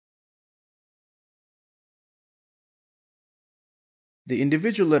The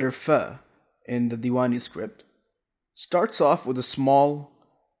individual letter fa in the Diwani script starts off with a small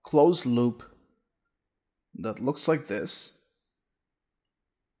closed loop that looks like this,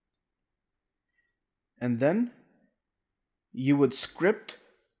 and then you would script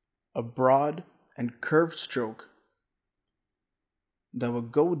a broad and curved stroke that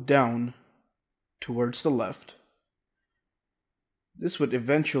would go down towards the left. This would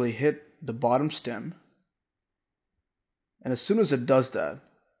eventually hit the bottom stem, and as soon as it does that,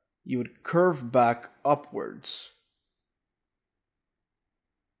 you would curve back upwards.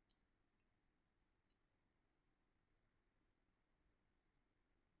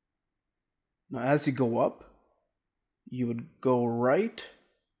 Now as you go up, you would go right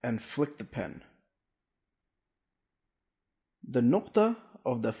and flick the pen. The nuqta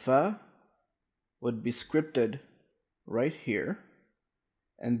of the fa would be scripted right here,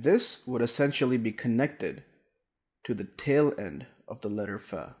 and this would essentially be connected to the tail end of the letter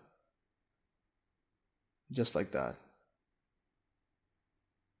fa. Just like that.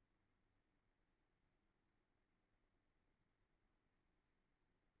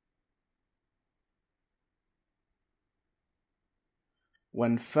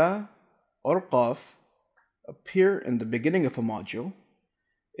 When fa or qaf appear in the beginning of a module,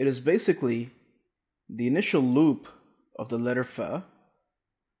 it is basically the initial loop of the letter fa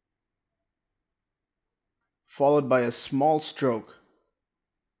followed by a small stroke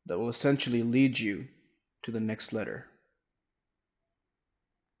that will essentially lead you to the next letter.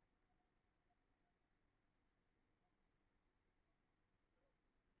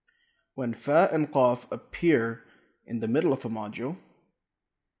 When fa and qaf appear in the middle of a module,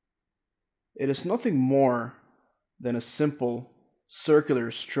 it is nothing more than a simple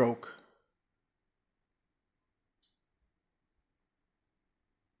circular stroke.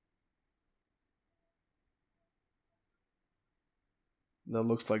 That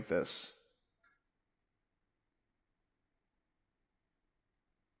looks like this.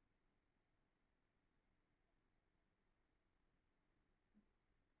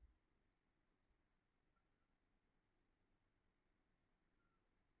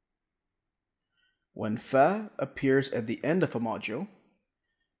 When fa appears at the end of a module,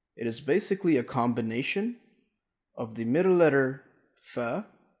 it is basically a combination of the middle letter fa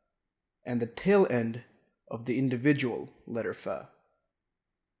and the tail end of the individual letter fa.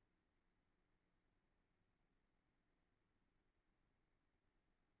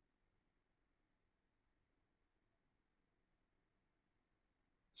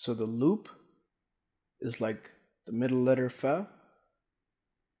 So the loop is like the middle letter fa,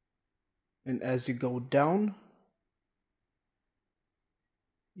 and as you go down,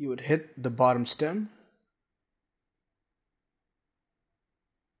 you would hit the bottom stem,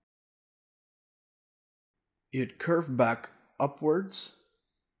 you'd curve back upwards,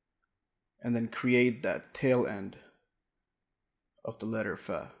 and then create that tail end of the letter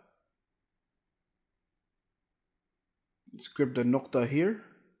fa. Script the nuqta here,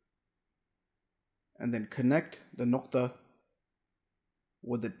 and then connect the nuqta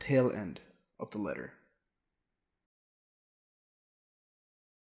with the tail end of the letter.